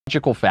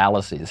logical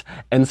fallacies,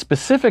 and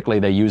specifically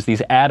they use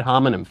these ad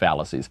hominem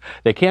fallacies.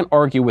 They can't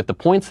argue with the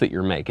points that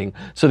you're making,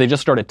 so they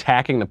just start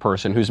attacking the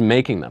person who's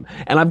making them.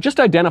 And I've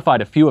just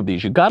identified a few of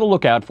these. You've got to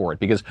look out for it,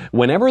 because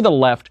whenever the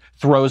left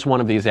throws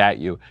one of these at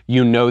you,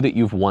 you know that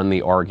you've won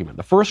the argument.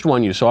 The first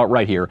one, you saw it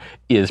right here,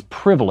 is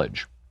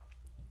privilege.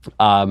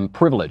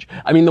 Privilege.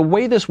 I mean, the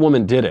way this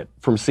woman did it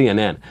from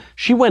CNN,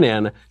 she went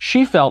in,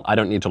 she felt, I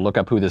don't need to look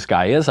up who this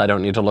guy is, I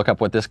don't need to look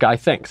up what this guy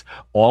thinks.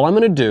 All I'm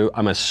going to do,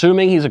 I'm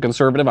assuming he's a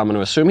conservative, I'm going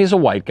to assume he's a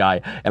white guy,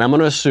 and I'm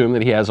going to assume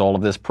that he has all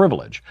of this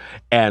privilege.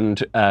 And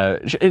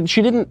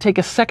she didn't take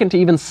a second to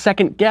even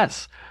second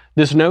guess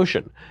this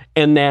notion.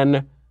 And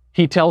then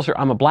he tells her,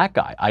 I'm a black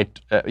guy.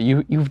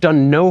 You've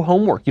done no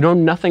homework. You know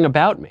nothing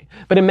about me.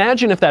 But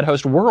imagine if that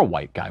host were a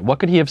white guy. What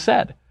could he have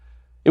said?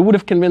 It would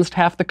have convinced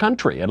half the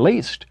country, at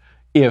least,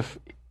 if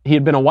he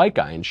had been a white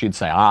guy, and she'd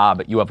say,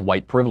 but you have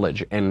white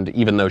privilege. And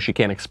even though she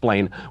can't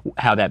explain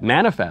how that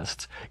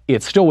manifests,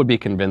 it still would be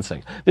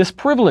convincing. This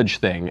privilege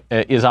thing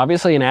is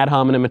obviously an ad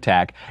hominem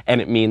attack, and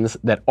it means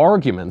that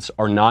arguments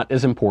are not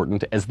as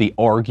important as the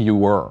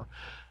arguer.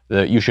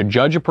 You should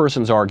judge a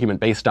person's argument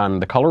based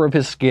on the color of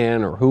his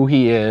skin, or who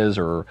he is,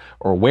 or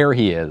where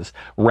he is,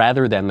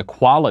 rather than the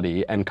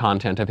quality and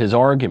content of his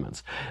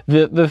arguments.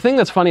 The thing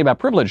that's funny about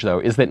privilege, though,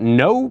 is that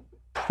no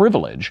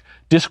privilege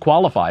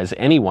disqualifies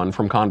anyone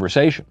from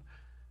conversation.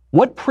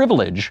 What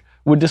privilege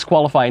would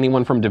disqualify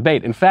anyone from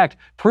debate? In fact,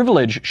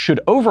 privilege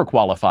should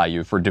overqualify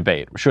you for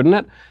debate, shouldn't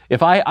it?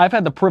 If I've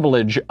had the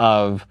privilege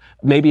of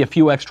maybe a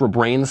few extra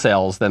brain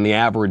cells than the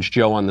average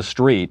Joe on the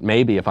street,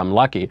 maybe if I'm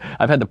lucky,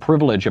 I've had the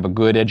privilege of a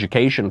good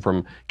education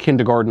from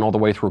kindergarten all the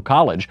way through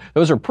college.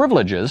 Those are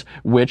privileges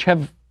which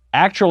have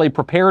actually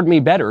prepared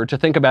me better to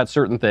think about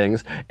certain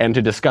things and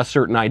to discuss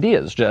certain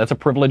ideas. That's a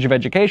privilege of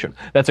education.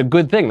 That's a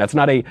good thing. That's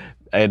not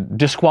a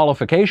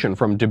disqualification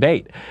from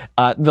debate.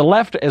 The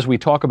left, as we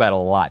talk about a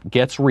lot,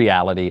 gets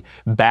reality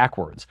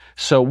backwards.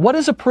 So what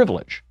is a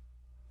privilege?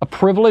 A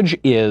privilege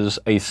is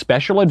a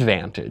special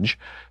advantage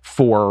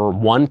for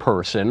one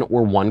person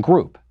or one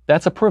group.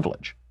 That's a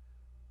privilege.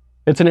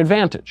 It's an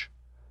advantage.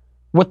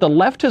 What the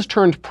left has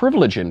turned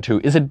privilege into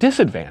is a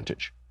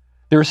disadvantage.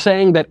 They're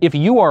saying that if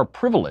you are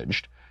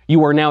privileged,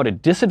 you are now at a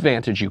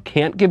disadvantage. You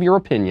can't give your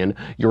opinion.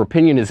 Your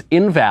opinion is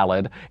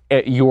invalid.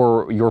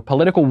 Your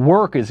political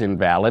work is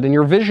invalid, and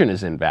your vision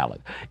is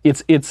invalid.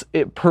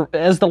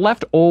 As the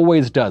left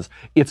always does,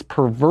 it's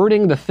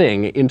perverting the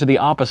thing into the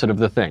opposite of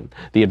the thing,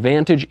 the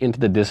advantage into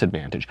the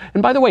disadvantage.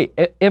 And by the way,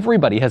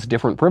 everybody has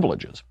different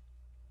privileges.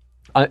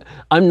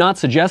 I'm not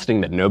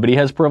suggesting that nobody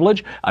has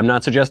privilege. I'm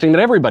not suggesting that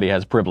everybody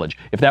has privilege.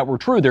 If that were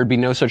true, there'd be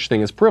no such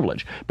thing as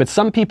privilege. But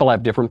some people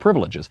have different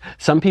privileges.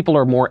 Some people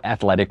are more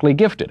athletically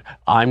gifted.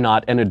 I'm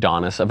not an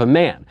Adonis of a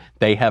man.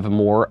 They have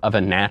more of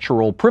a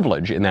natural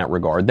privilege in that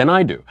regard than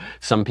I do.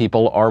 Some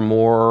people are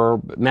more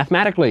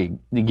mathematically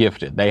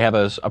gifted. They have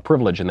a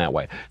privilege in that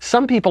way.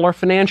 Some people are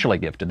financially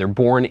gifted. They're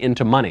born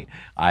into money.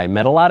 I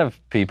met a lot of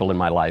people in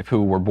my life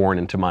who were born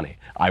into money.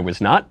 I was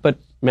not, but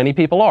many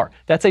people are.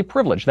 That's a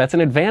privilege. That's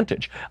an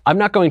advantage. I'm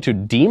not going to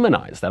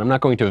demonize that. I'm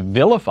not going to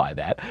vilify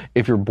that.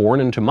 If you're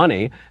born into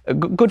money,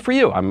 good for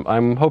you.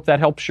 I hope that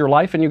helps your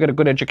life and you get a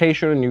good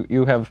education and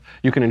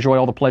you can enjoy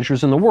all the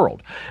pleasures in the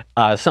world.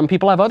 Some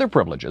people have other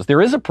privileges.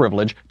 There is a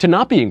privilege to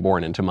not being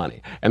born into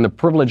money. And the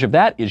privilege of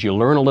that is you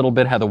learn a little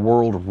bit how the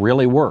world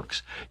really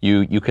works.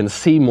 You can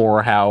see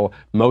more how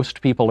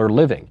most people are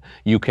living.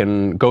 You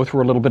can go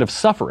through a little bit of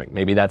suffering.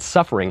 Maybe that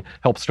suffering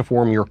helps to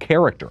form your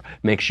character,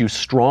 makes you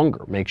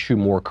stronger, makes you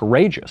more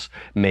courageous.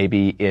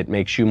 Maybe it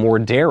makes you more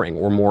daring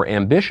or more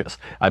ambitious.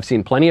 I've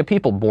seen plenty of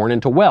people born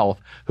into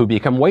wealth who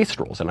become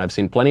wastrels, and I've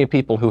seen plenty of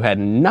people who had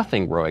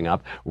nothing growing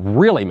up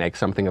really make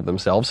something of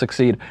themselves,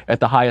 succeed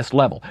at the highest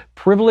level.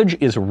 Privilege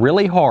is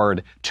really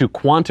hard to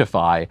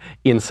quantify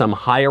in some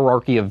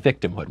hierarchy of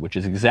victimhood, which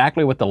is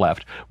exactly what the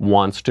left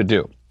wants to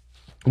do.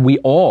 We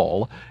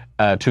all,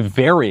 to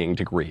varying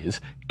degrees,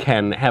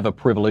 can have a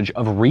privilege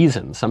of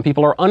reason. Some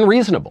people are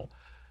unreasonable.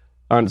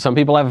 Some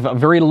people have a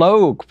very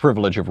low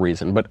privilege of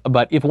reason,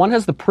 but if one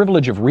has the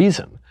privilege of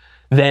reason,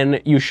 then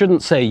you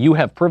shouldn't say you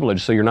have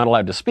privilege so you're not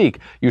allowed to speak.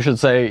 You should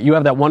say you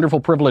have that wonderful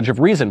privilege of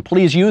reason.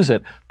 Please use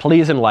it.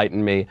 Please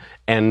enlighten me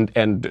and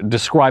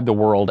describe the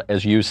world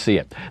as you see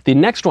it. The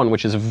next one,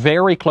 which is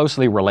very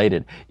closely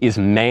related, is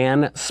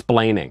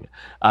mansplaining.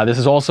 This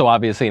is also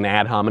obviously an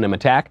ad hominem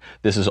attack.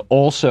 This is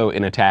also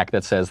an attack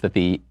that says that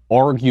the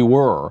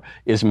arguer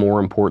is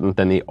more important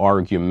than the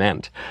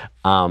argument.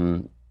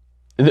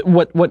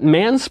 What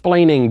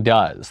mansplaining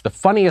does, the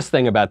funniest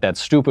thing about that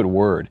stupid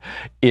word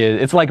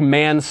is it's like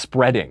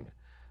manspreading.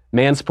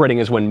 Manspreading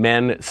is when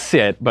men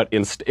sit, but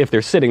if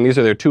they're sitting, these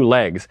are their two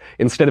legs.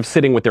 Instead of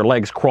sitting with their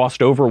legs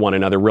crossed over one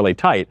another really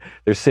tight,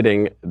 they're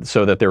sitting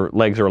so that their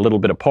legs are a little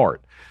bit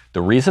apart.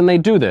 The reason they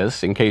do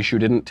this, in case you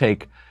didn't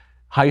take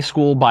high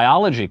school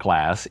biology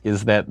class,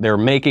 is that they're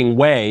making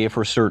way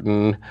for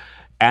certain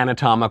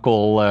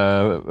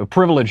anatomical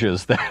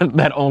privileges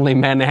that only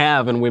men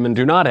have and women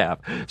do not have.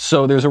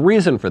 So there's a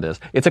reason for this.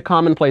 It's a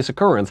commonplace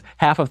occurrence.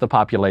 Half of the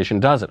population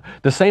does it.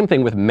 The same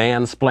thing with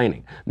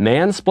mansplaining.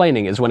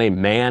 Mansplaining is when a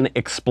man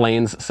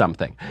explains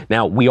something.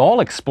 Now, we all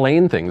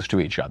explain things to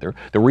each other.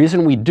 The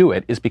reason we do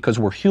it is because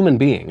we're human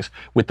beings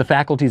with the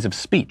faculties of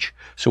speech.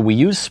 So we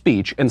use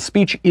speech, and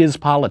speech is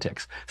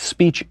politics.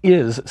 Speech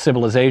is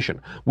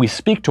civilization. We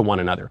speak to one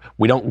another.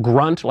 We don't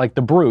grunt like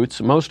the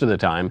brutes most of the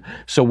time,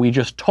 so we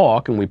just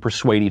talk and we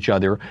persuade each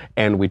other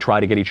and we try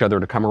to get each other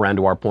to come around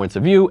to our points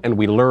of view, and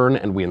we learn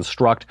and we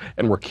instruct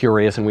and we're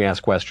curious and we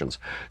ask questions.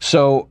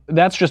 So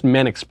that's just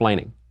men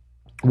explaining.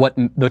 What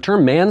the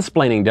term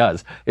mansplaining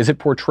does is it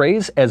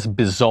portrays as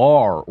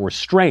bizarre or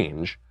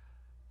strange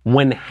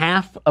when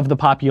half of the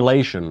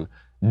population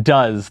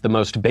does the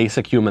most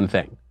basic human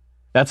thing.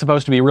 That's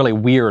supposed to be really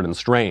weird and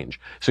strange.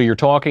 So you're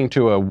talking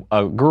to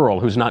a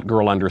girl who's not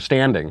girl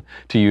understanding,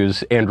 to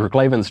use Andrew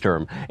Klavan's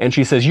term, and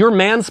she says, "You're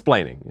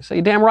mansplaining." You say,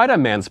 "Damn right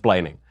I'm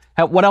mansplaining.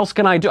 What else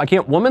can I do? I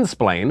can't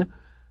womansplain.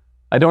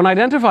 I don't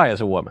identify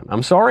as a woman.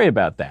 I'm sorry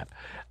about that."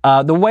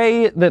 The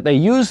way that they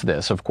use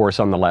this, of course,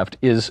 on the left,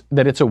 is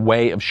that it's a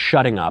way of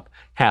shutting up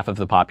half of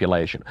the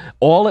population.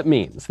 All it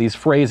means, these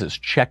phrases,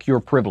 check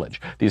your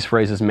privilege, these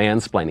phrases,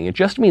 mansplaining, it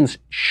just means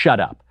shut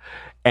up.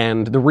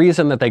 And the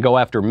reason that they go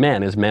after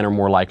men is men are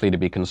more likely to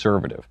be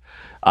conservative.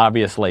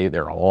 Obviously,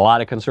 there are a lot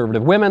of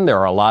conservative women. There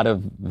are a lot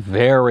of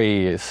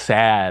very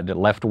sad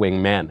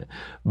left-wing men.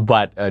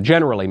 But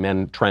generally,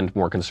 men trend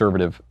more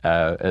conservative,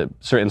 and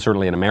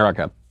certainly in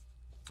America.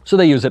 So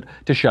they use it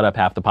to shut up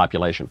half the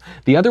population.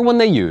 The other one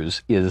they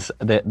use is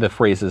the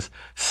phrases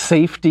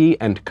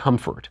safety and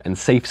comfort and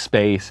safe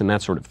space and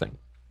that sort of thing.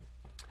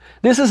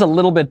 This is a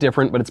little bit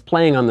different, but it's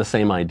playing on the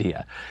same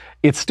idea.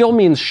 It still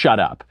means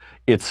shut up.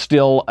 It's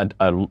still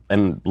a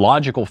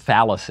logical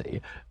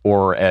fallacy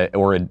or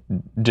a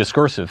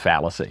discursive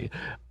fallacy.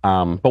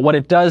 But what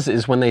it does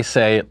is when they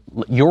say,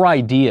 your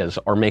ideas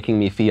are making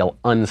me feel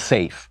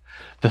unsafe,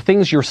 the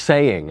things you're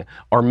saying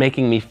are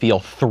making me feel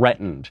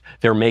threatened.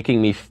 They're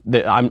making me,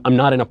 I'm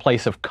not in a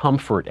place of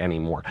comfort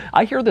anymore.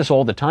 I hear this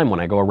all the time when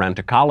I go around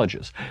to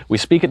colleges. We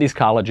speak at these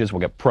colleges,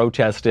 we'll get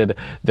protested,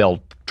 there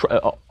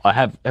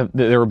have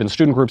been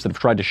student groups that have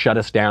tried to shut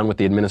us down with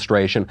the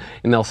administration,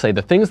 and they'll say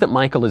the things that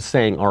Michael is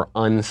saying are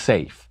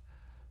unsafe.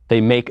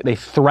 They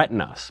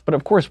threaten us. But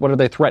of course, what do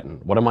they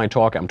threaten? What am I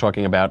talking? I'm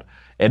talking about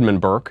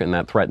Edmund Burke, and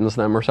that threatens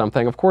them or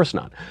something? Of course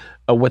not.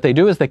 What they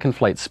do is they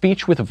conflate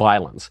speech with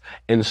violence.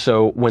 And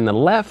so when the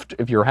left,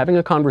 if you're having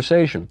a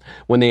conversation,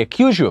 when they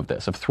accuse you of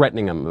this, of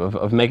threatening them,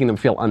 of making them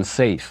feel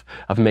unsafe,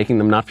 of making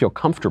them not feel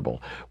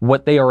comfortable,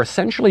 what they are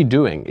essentially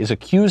doing is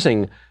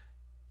accusing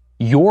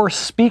your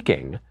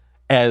speaking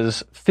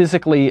as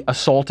physically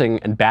assaulting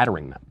and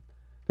battering them.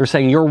 They're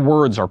saying your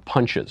words are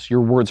punches, your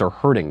words are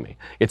hurting me.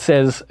 It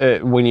says,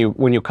 when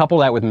you couple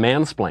that with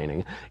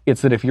mansplaining,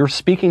 it's that if you're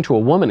speaking to a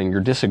woman and you're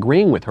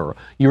disagreeing with her,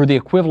 you're the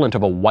equivalent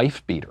of a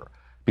wife beater,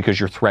 because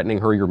you're threatening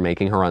her, you're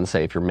making her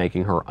unsafe, you're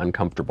making her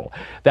uncomfortable.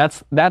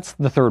 That's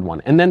the third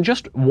one. And then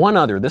just one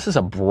other, this is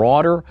a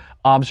broader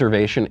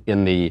observation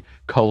in the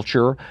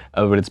culture,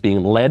 but it's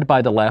being led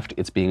by the left,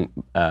 it's being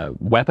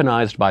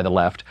weaponized by the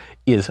left,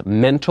 is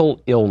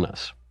mental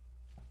illness.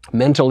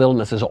 Mental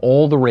illness is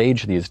all the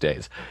rage these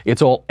days.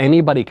 It's all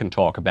anybody can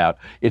talk about.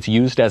 It's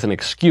used as an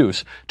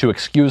excuse to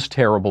excuse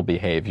terrible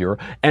behavior,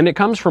 and it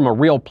comes from a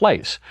real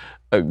place.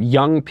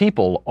 Young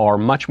people are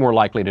much more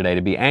likely today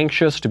to be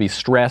anxious, to be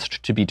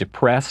stressed, to be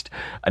depressed.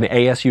 An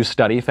ASU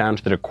study found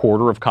that a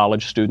quarter of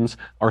college students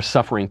are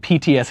suffering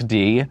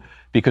PTSD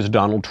because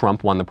Donald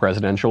Trump won the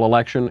presidential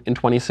election in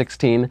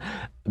 2016.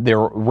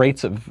 Their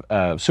rates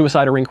of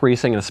suicide are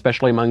increasing, and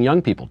especially among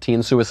young people.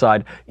 Teen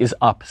suicide is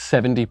up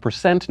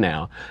 70%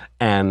 now,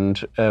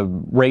 and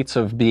rates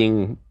of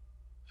being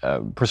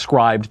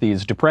prescribed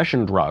these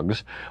depression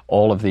drugs,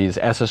 all of these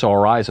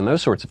SSRIs and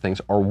those sorts of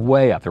things are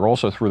way up. They're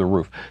also through the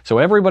roof. So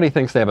everybody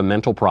thinks they have a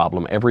mental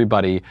problem.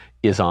 Everybody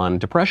is on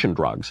depression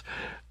drugs.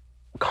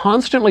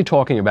 Constantly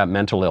talking about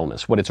mental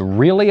illness, what it's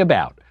really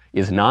about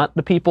is not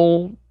the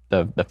people,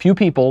 the few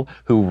people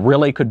who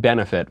really could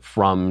benefit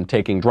from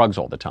taking drugs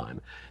all the time.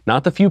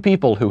 Not the few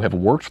people who have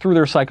worked through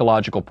their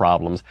psychological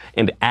problems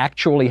and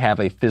actually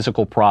have a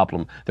physical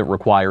problem that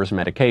requires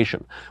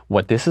medication.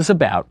 What this is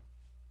about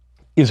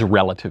is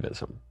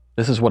relativism.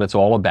 This is what it's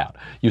all about.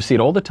 You see it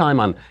all the time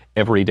on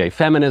Everyday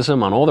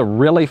Feminism, on all the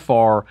really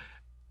far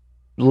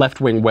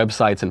left-wing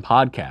websites and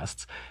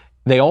podcasts.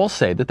 They all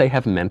say that they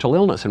have mental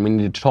illness, and we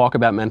need to talk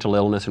about mental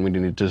illness, and we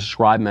need to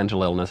describe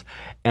mental illness.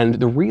 And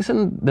the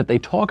reason that they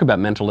talk about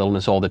mental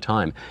illness all the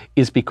time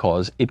is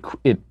because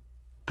it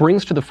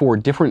brings to the fore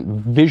different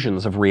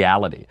visions of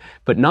reality,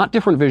 but not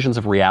different visions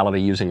of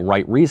reality using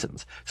right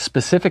reasons,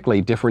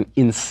 specifically different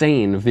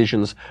insane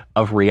visions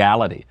of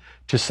reality.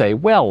 To say,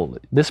 well,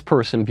 this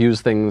person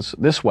views things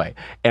this way,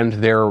 and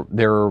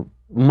their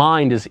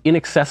mind is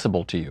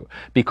inaccessible to you.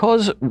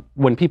 Because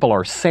when people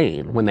are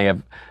sane, when they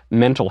have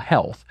mental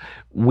health,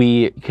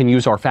 we can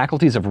use our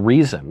faculties of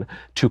reason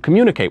to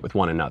communicate with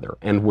one another.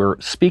 And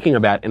we're speaking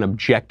about an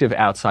objective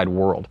outside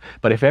world.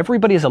 But if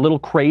everybody's a little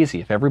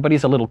crazy, if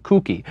everybody's a little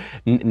kooky,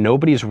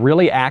 nobody's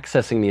really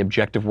accessing the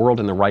objective world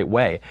in the right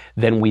way,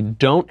 then we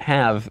don't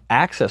have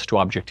access to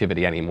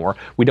objectivity anymore.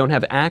 We don't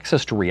have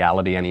access to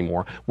reality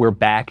anymore. We're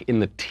back in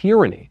the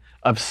tyranny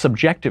of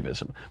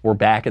subjectivism. We're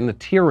back in the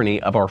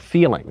tyranny of our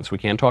feelings. We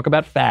can't talk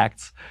about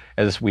facts,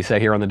 as we say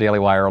here on the Daily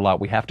Wire a lot.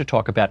 We have to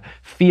talk about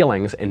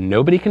feelings, and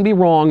nobody can be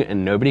wrong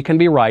and nobody can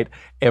be right.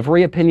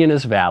 Every opinion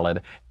is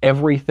valid.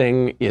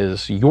 Everything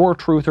is your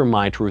truth or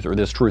my truth or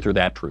this truth or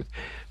that truth.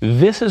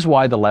 This is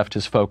why the left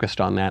is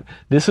focused on that.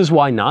 This is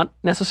why not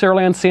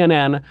necessarily on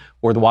CNN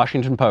or the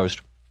Washington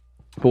Post,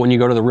 but when you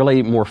go to the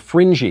really more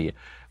fringy,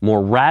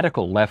 more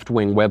radical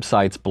left-wing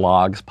websites,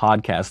 blogs,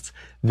 podcasts,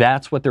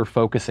 that's what they're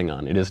focusing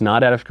on. It is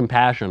not out of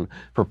compassion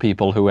for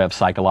people who have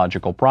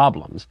psychological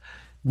problems.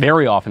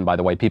 Very often, by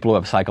the way, people who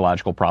have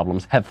psychological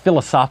problems have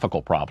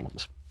philosophical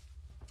problems.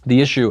 The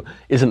issue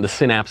isn't the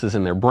synapses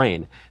in their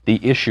brain. The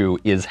issue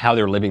is how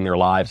they're living their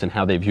lives and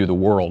how they view the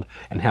world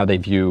and how they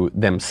view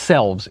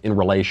themselves in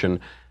relation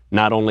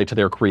not only to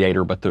their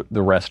creator, but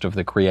the rest of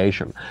the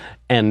creation.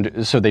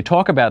 And so they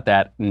talk about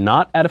that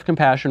not out of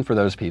compassion for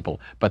those people,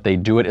 but they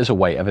do it as a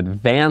way of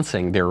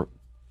advancing their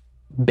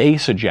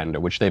base agenda,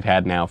 which they've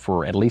had now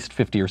for at least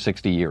 50 or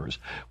 60 years,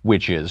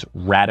 which is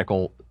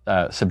radical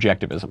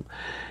subjectivism.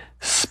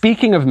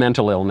 Speaking of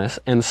mental illness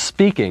and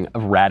speaking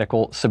of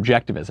radical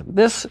subjectivism,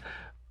 this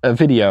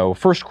video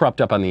first cropped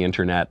up on the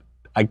internet,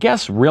 I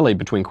guess really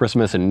between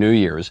Christmas and New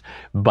Year's,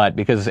 but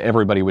because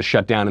everybody was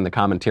shut down in the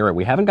commentary,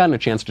 we haven't gotten a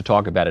chance to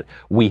talk about it.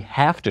 We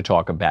have to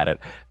talk about it.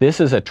 This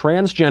is a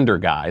transgender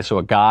guy, so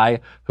a guy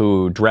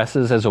who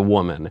dresses as a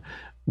woman,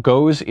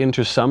 goes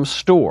into some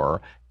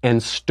store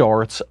and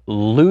starts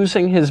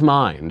losing his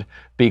mind,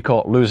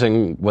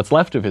 losing what's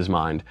left of his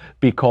mind,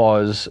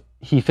 because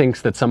he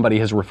thinks that somebody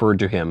has referred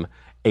to him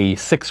a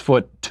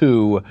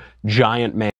 6'2" giant man.